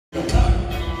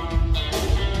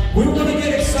We want to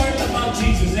get excited about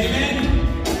Jesus, amen?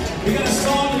 We got a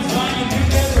song designed to do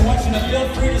that. I want you to feel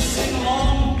free to sing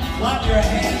along, clap your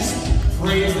hands,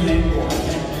 praise the name of the Lord.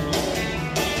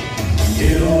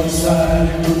 Get on the side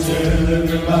and go tell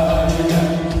everybody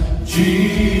that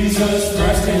Jesus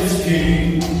Christ is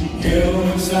King. Get on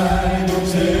the side and go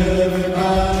tell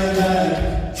everybody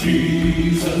that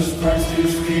Jesus Christ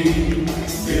is King.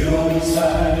 Get on the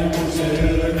side and go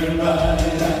tell everybody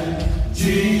that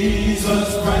Jesus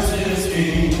Christ is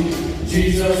King.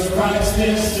 Jesus Christ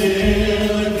is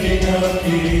still the King of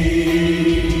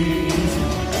Kings.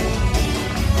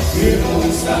 Get on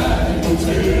the side and go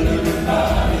tell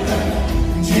everybody that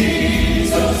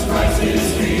Jesus Christ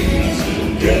is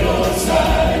King. Get on the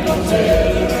side and go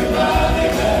tell everybody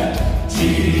that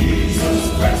Jesus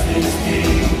Christ is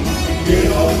King.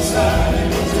 Get on the side and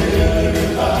go tell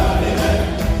everybody that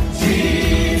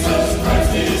Jesus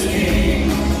Christ is King.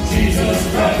 Jesus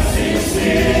Christ is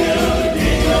still the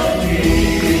King of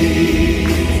Kings.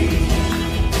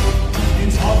 You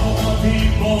talk about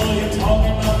people, you talk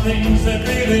about things that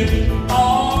really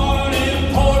aren't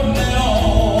important at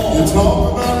all. You talk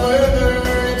about weather,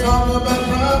 you talk about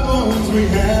problems we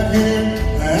have here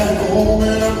at home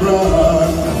and abroad.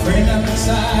 My friend, I'm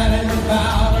excited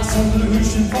about a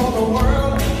solution for the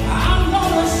world. I'm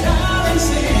gonna shout and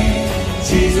sing.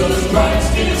 Jesus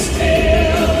Christ is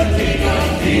still the King of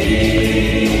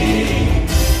Kings.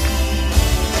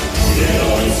 Get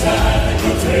on his side and go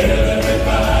tell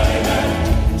everybody that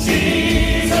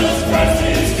Jesus Christ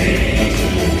is King.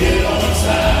 Get on his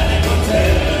side and go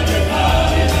tell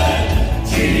everybody that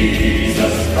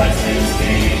Jesus Christ is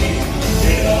King.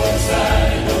 Get on his side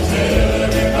and go tell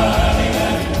everybody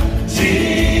that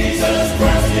Jesus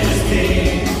Christ is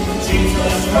King.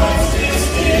 Jesus Christ is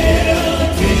still the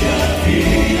King of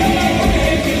Kings.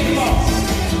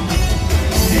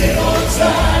 Get on his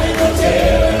side and go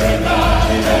tell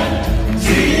everybody that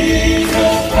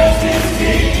Jesus Christ is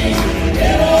King.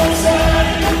 Get on his side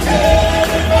and go tell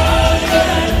everybody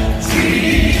that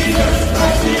Jesus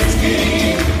Christ is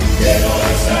King. Get on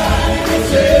his side and go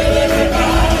tell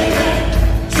everybody that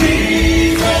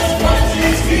Jesus Christ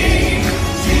is King.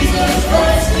 Jesus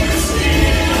Christ is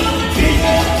still the King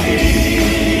of Kings.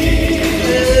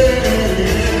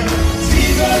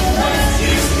 Jesus Christ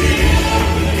is still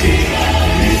the King of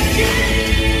Kings.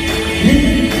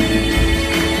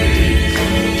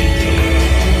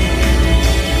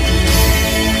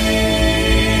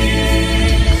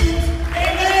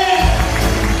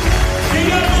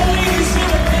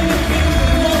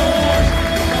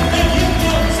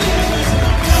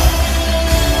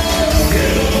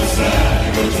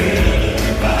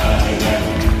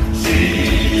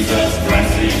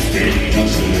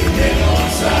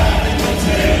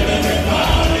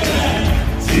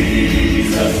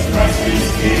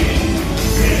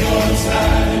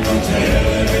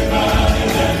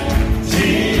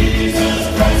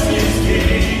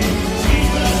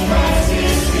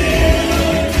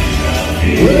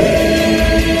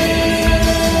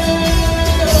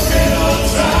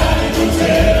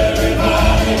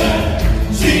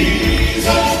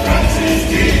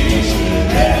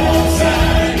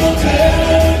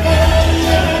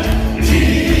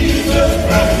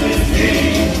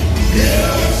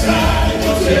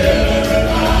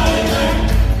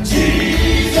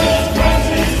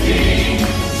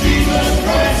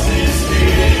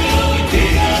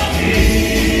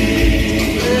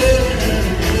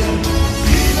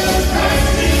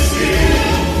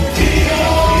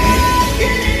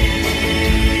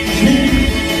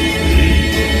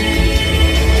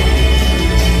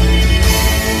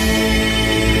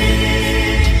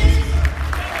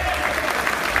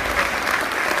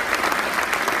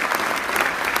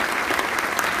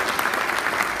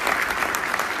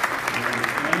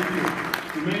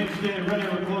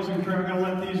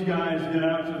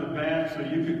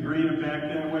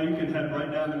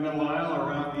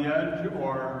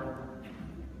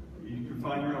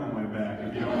 Find your own way back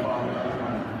if you don't follow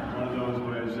one of those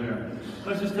ways there.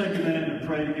 Let's just take a minute and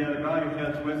pray together. Bow your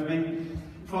heads with me.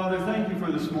 Father, thank you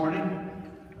for this morning.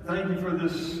 Thank you for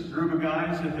this group of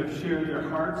guys that have shared their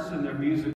hearts and their music.